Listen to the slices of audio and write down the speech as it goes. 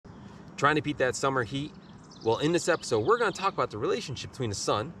Trying to beat that summer heat? Well, in this episode, we're going to talk about the relationship between the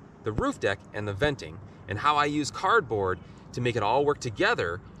sun, the roof deck, and the venting, and how I use cardboard to make it all work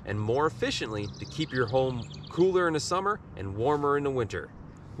together and more efficiently to keep your home cooler in the summer and warmer in the winter.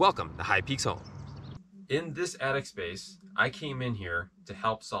 Welcome to High Peaks Home. In this attic space, I came in here to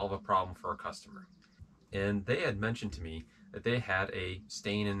help solve a problem for a customer. And they had mentioned to me that they had a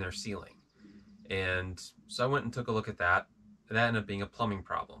stain in their ceiling. And so I went and took a look at that, and that ended up being a plumbing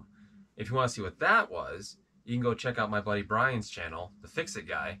problem. If you want to see what that was, you can go check out my buddy Brian's channel, the Fix It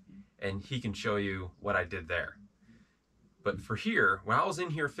Guy, and he can show you what I did there. But for here, when I was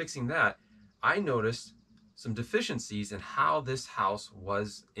in here fixing that, I noticed some deficiencies in how this house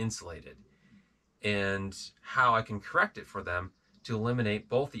was insulated and how I can correct it for them to eliminate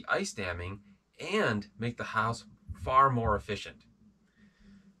both the ice damming and make the house far more efficient.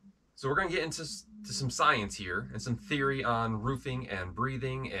 So we're going to get into some science here and some theory on roofing and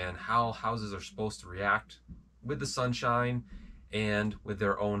breathing and how houses are supposed to react with the sunshine and with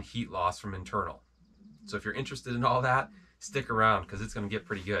their own heat loss from internal. So if you're interested in all that, stick around because it's going to get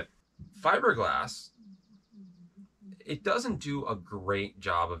pretty good. Fiberglass, it doesn't do a great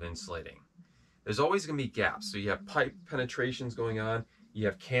job of insulating. There's always going to be gaps. So you have pipe penetrations going on. You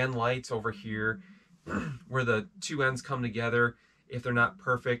have can lights over here where the two ends come together. If they're not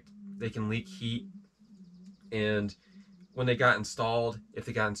perfect, they can leak heat. And when they got installed, if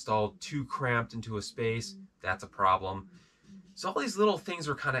they got installed too cramped into a space, that's a problem. So all these little things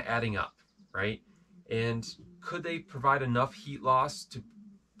are kind of adding up, right? And could they provide enough heat loss to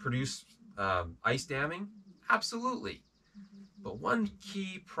produce ice damming? Absolutely. But one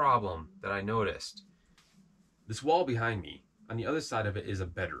key problem that I noticed, this wall behind me, on the other side of it is a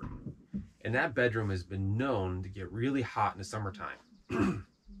bedroom. And that bedroom has been known to get really hot in the summertime.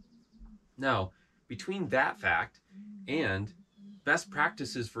 Now, between that fact and best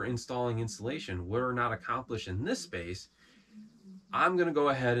practices for installing insulation were not accomplished in this space, I'm going to go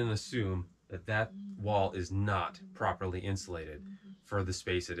ahead and assume that that wall is not properly insulated for the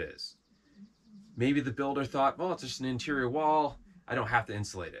space it is. Maybe the builder thought, well, it's just an interior wall, I don't have to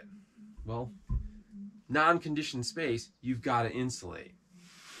insulate it. Well, non-conditioned space, you've got to insulate.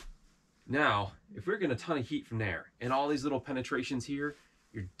 Now, if we're getting a ton of heat from there and all these little penetrations here,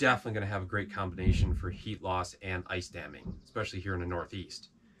 you're definitely going to have a great combination for heat loss and ice damming, especially here in the Northeast.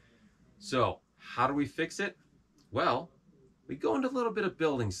 So, how do we fix it? Well, we go into a little bit of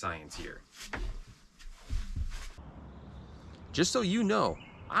building science here. Just so you know,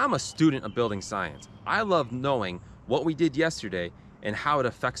 I'm a student of building science. I love knowing what we did yesterday and how it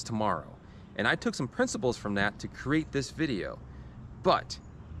affects tomorrow. And I took some principles from that to create this video. But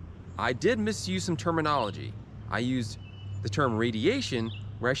I did misuse some terminology. I used the term radiation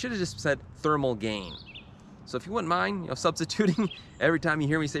where I should have just said thermal gain. So if you wouldn't mind, substituting every time you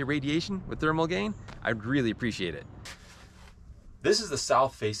hear me say radiation with thermal gain, I'd really appreciate it. This is the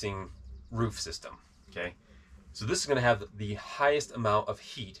south-facing roof system, okay? So this is going to have the highest amount of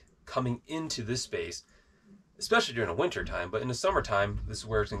heat coming into this space, especially during the winter time, but in the summertime, this is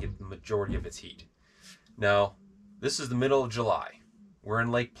where it's going to get the majority of its heat. Now, this is the middle of July. We're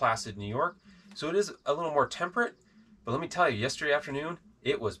in Lake Placid, New York, so it is a little more temperate, but let me tell you, yesterday afternoon,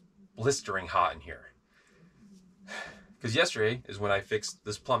 it was blistering hot in here. Because yesterday is when I fixed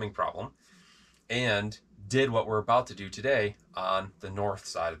this plumbing problem and did what we're about to do today on the north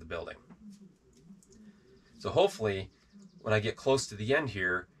side of the building. So hopefully, when I get close to the end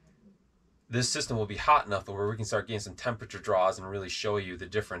here, this system will be hot enough where we can start getting some temperature draws and really show you the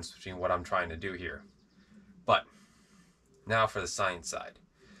difference between what I'm trying to do here. But now for the science side.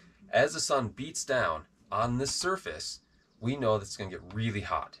 As the sun beats down on this surface, we know that it's going to get really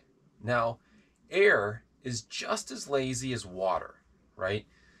hot. Now, air is just as lazy as water, right?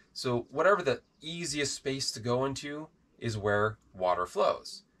 So whatever the easiest space to go into is where water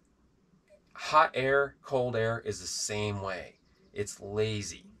flows. Hot air, cold air is the same way. It's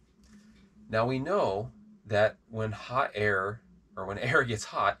lazy. Now we know that when hot air, or when air gets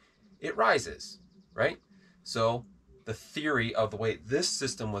hot, it rises, right? So the theory of the way this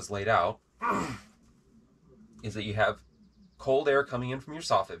system was laid out is that you have cold air coming in from your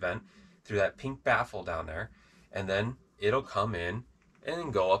soffit vent through that pink baffle down there, and then it'll come in and then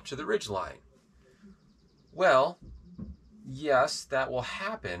go up to the ridge line. Well, yes, that will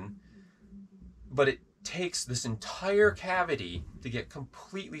happen, but it takes this entire cavity to get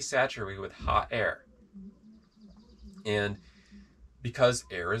completely saturated with hot air. And because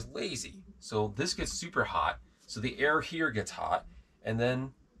air is lazy, so this gets super hot, so the air here gets hot, and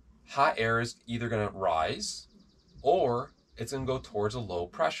then hot air is either going to rise or it's going to go towards a low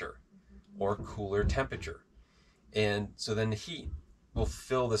pressure or cooler temperature. And so then the heat will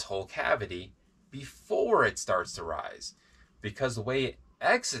fill this whole cavity before it starts to rise, because the way it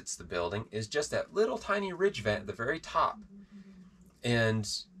exits the building is just that little tiny ridge vent at the very top. And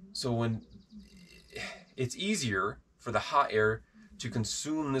so when it's easier for the hot air to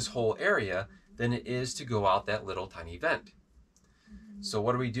consume this whole area than it is to go out that little tiny vent. So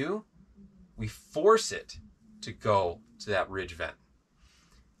what do? We force it to go to that ridge vent.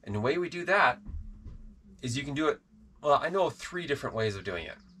 And the way we do that is you can do it, well, I know of 3 different ways of doing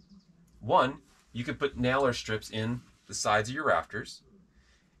it. One, you could put nailer strips in the sides of your rafters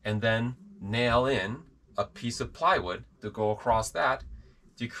and then nail in a piece of plywood to go across that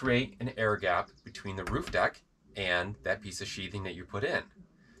to create an air gap between the roof deck and that piece of sheathing that you put in.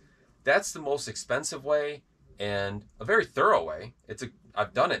 That's the most expensive way and a very thorough way.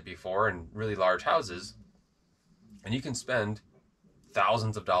 I've done it before in really large houses, and you can spend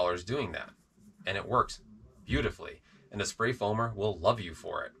thousands of dollars doing that, and it works beautifully, and a spray foamer will love you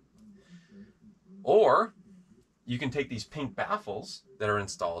for it. Or you can take these pink baffles that are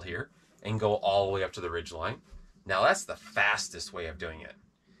installed here and go all the way up to the ridge line. Now that's the fastest way of doing it.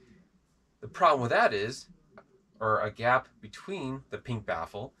 The problem with that is, or a gap between the pink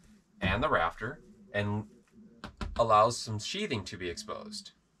baffle and the rafter, and allows some sheathing to be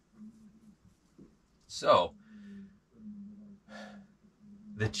exposed. So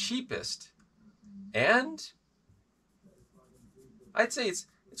the cheapest, and I'd say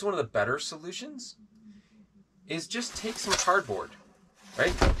it's one of the better solutions, is just take some cardboard,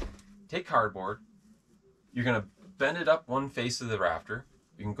 right? Take cardboard, you're gonna bend it up one face of the rafter,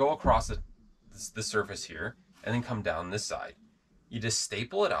 you can go across the surface here, and then come down this side. You just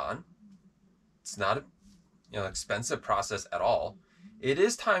staple it on. It's not a expensive process at all. It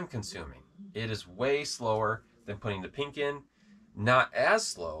is time consuming. It is way slower than putting the pink in, not as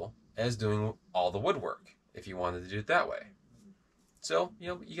slow as doing all the woodwork if you wanted to do it that way. So,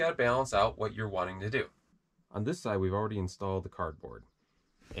 you got to balance out what you're wanting to do. On this side, we've already installed the cardboard,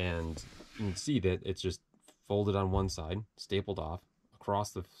 and you can see that it's just folded on one side, stapled off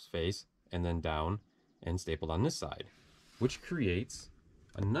across the face, and then down and stapled on this side, which creates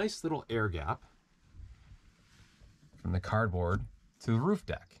a nice little air gap from the cardboard to the roof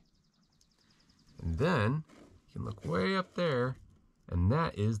deck. And then you can look way up there, and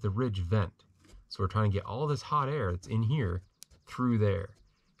that is the ridge vent. So we're trying to get all this hot air that's in here through there.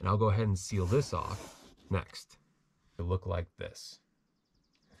 And I'll go ahead and seal this off next. It'll look like this.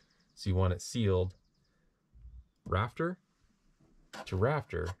 So you want it sealed rafter to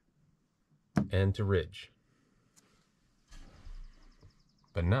rafter and to ridge,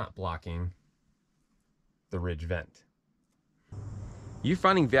 but not blocking the ridge vent. You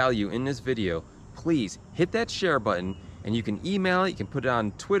finding value in this video, please hit that share button, and you can email it, you can put it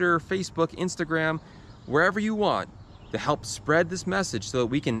on Twitter, Facebook, Instagram, wherever you want, to help spread this message so that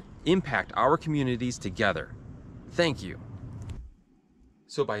we can impact our communities together. Thank you.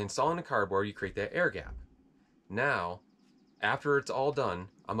 So by installing the cardboard, you create that air gap. Now, after it's all done,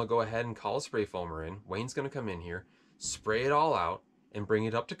 I'm gonna go ahead and call a spray foamer in. Wayne's gonna come in here, spray it all out, and bring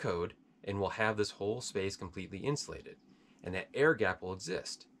it up to code, and we'll have this whole space completely insulated. And that air gap will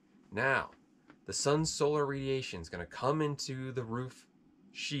exist. Now, the sun's solar radiation is gonna come into the roof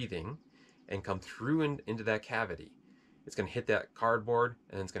sheathing and come through into that cavity. It's gonna hit that cardboard,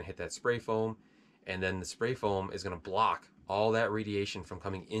 and then it's gonna hit that spray foam, and then the spray foam is gonna block all that radiation from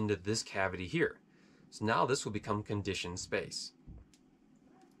coming into this cavity here. So now this will become conditioned space.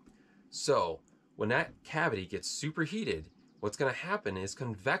 So when that cavity gets superheated, what's going to happen is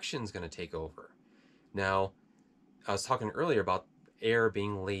convection is going to take over. Now, I was talking earlier about air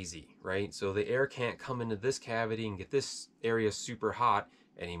being lazy, right? So the air can't come into this cavity and get this area super hot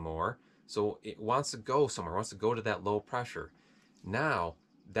anymore. So it wants to go somewhere, wants to go to that low pressure. Now,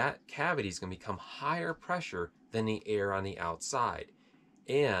 that cavity is going to become higher pressure than the air on the outside.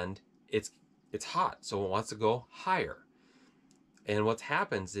 And it's hot, so it wants to go higher. And what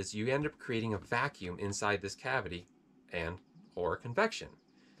happens is you end up creating a vacuum inside this cavity or convection.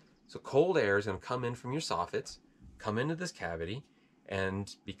 So cold air is going to come in from your soffits, come into this cavity,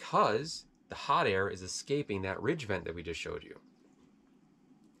 and because the hot air is escaping that ridge vent that we just showed you.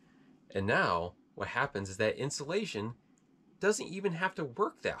 And now what happens is that insulation doesn't even have to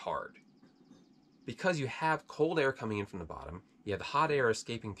work that hard. Because you have cold air coming in from the bottom, you have the hot air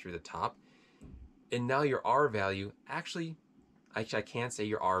escaping through the top, and now your R value actually I can't say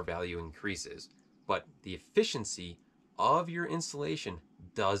your R value increases, but the efficiency of your insulation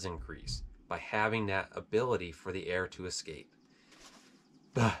does increase by having that ability for the air to escape.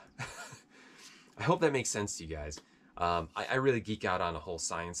 I hope that makes sense to you guys. I really geek out on the whole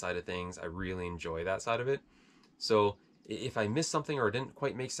science side of things. I really enjoy that side of it. So If I missed something or it didn't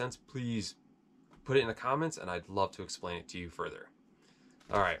quite make sense, please put it in the comments and I'd love to explain it to you further.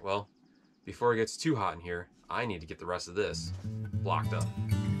 All right, well, before it gets too hot in here, I need to get the rest of this blocked up.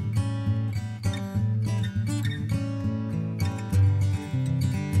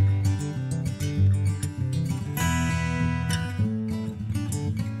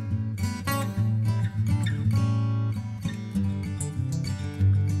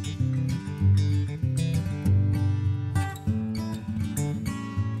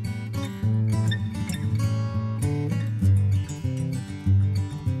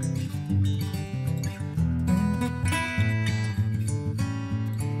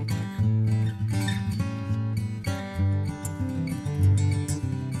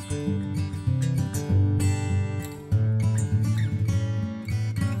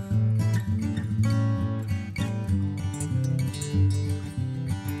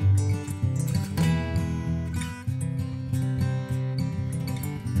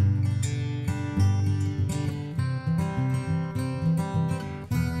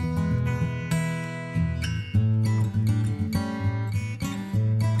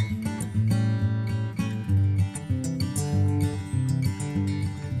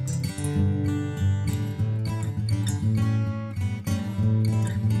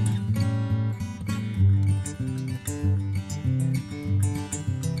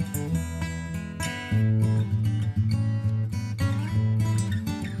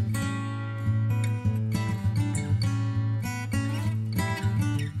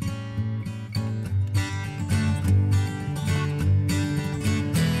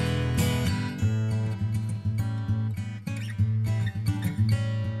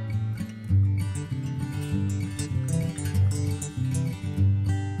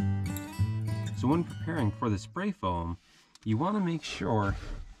 So when preparing for the spray foam, you want to make sure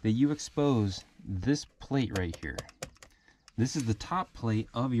that you expose this plate right here. This is the top plate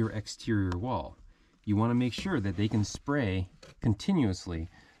of your exterior wall. You want to make sure that they can spray continuously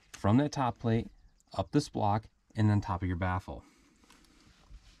from that top plate up this block and on top of your baffle.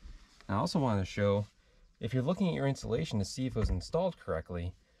 I also want to show, if you're looking at your insulation to see if it was installed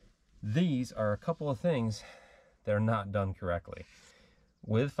correctly, these are a couple of things that are not done correctly.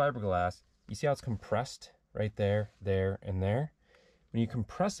 With fiberglass, you see how it's compressed right there, there, and there? When you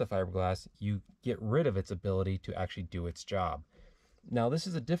compress the fiberglass, you get rid of its ability to actually do its job. Now, this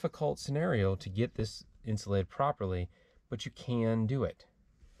is a difficult scenario to get this insulated properly, but you can do it.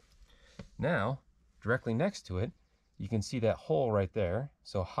 Now, directly next to it, you can see that hole right there.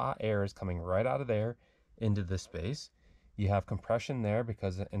 So hot air is coming right out of there into this space. You have compression there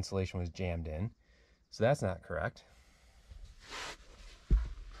because the insulation was jammed in. So that's not correct.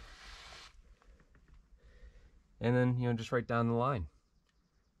 And then, you know, just right down the line,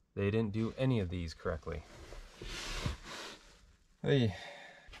 they didn't do any of these correctly. Hey.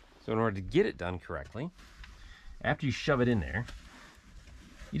 So in order to get it done correctly, after you shove it in there,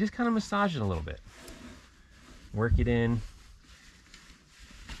 you just kind of massage it a little bit. Work it in,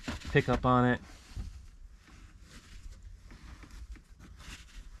 pick up on it.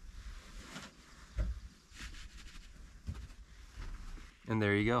 And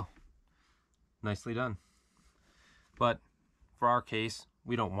there you go. Nicely done. But for our case,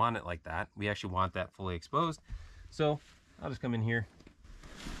 we don't want it like that. We actually want that fully exposed. So I'll just come in here,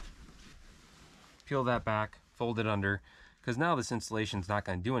 peel that back, fold it under, because now this insulation is not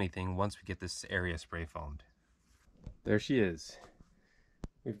going to do anything once we get this area spray foamed. There she is.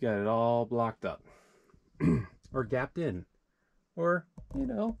 We've got it all blocked up or gapped in, or, you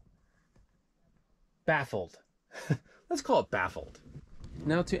know, baffled. Let's call it baffled.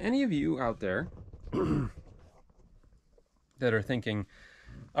 Now, to any of you out there that are thinking,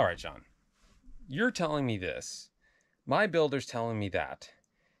 all right, John, you're telling me this, my builder's telling me that,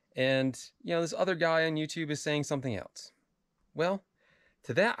 and, you know, this other guy on YouTube is saying something else. Well,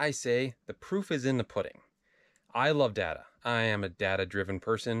 to that I say, the proof is in the pudding. I love data. I am a data-driven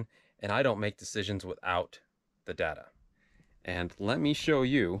person, and I don't make decisions without the data. And let me show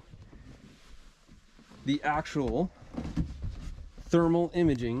you the actual thermal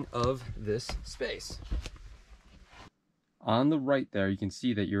imaging of this space. On the right there, you can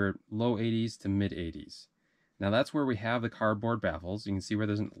see that you're at low 80s to mid 80s. Now that's where we have the cardboard baffles. You can see where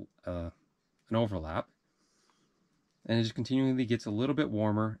there's an overlap. And it just continually gets a little bit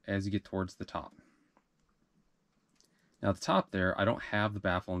warmer as you get towards the top. Now at the top there, I don't have the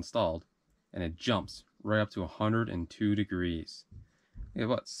baffle installed, and it jumps right up to 102 degrees. We have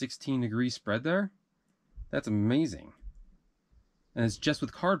what, 16 degrees spread there? That's amazing. And it's just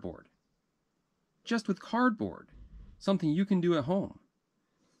with cardboard. Just with cardboard. Something you can do at home.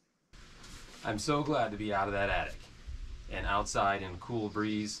 I'm so glad to be out of that attic. and outside in a cool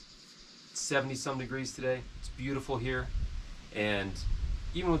breeze. 70 some degrees today. It's beautiful here. And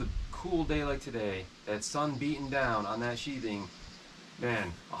even with a cool day like today, that sun beating down on that sheathing,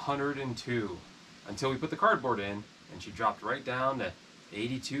 man, 102. Until we put the cardboard in, and she dropped right down to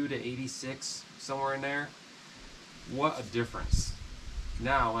 82 to 86, somewhere in there. What a difference.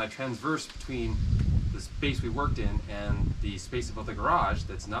 Now, when I transverse between the space we worked in and the space above the garage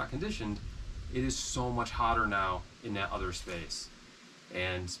that's not conditioned, it is so much hotter now in that other space.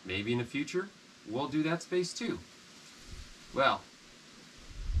 And maybe in the future, we'll do that space too. Well,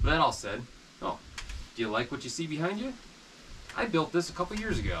 that all said, oh, do you like what you see behind you? I built this a couple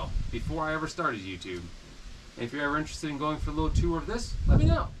years ago, before I ever started YouTube. And if you're ever interested in going for a little tour of this, let me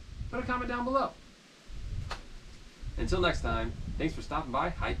know. Put a comment down below. Until next time, thanks for stopping by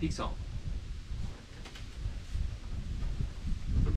High Peaks Homes.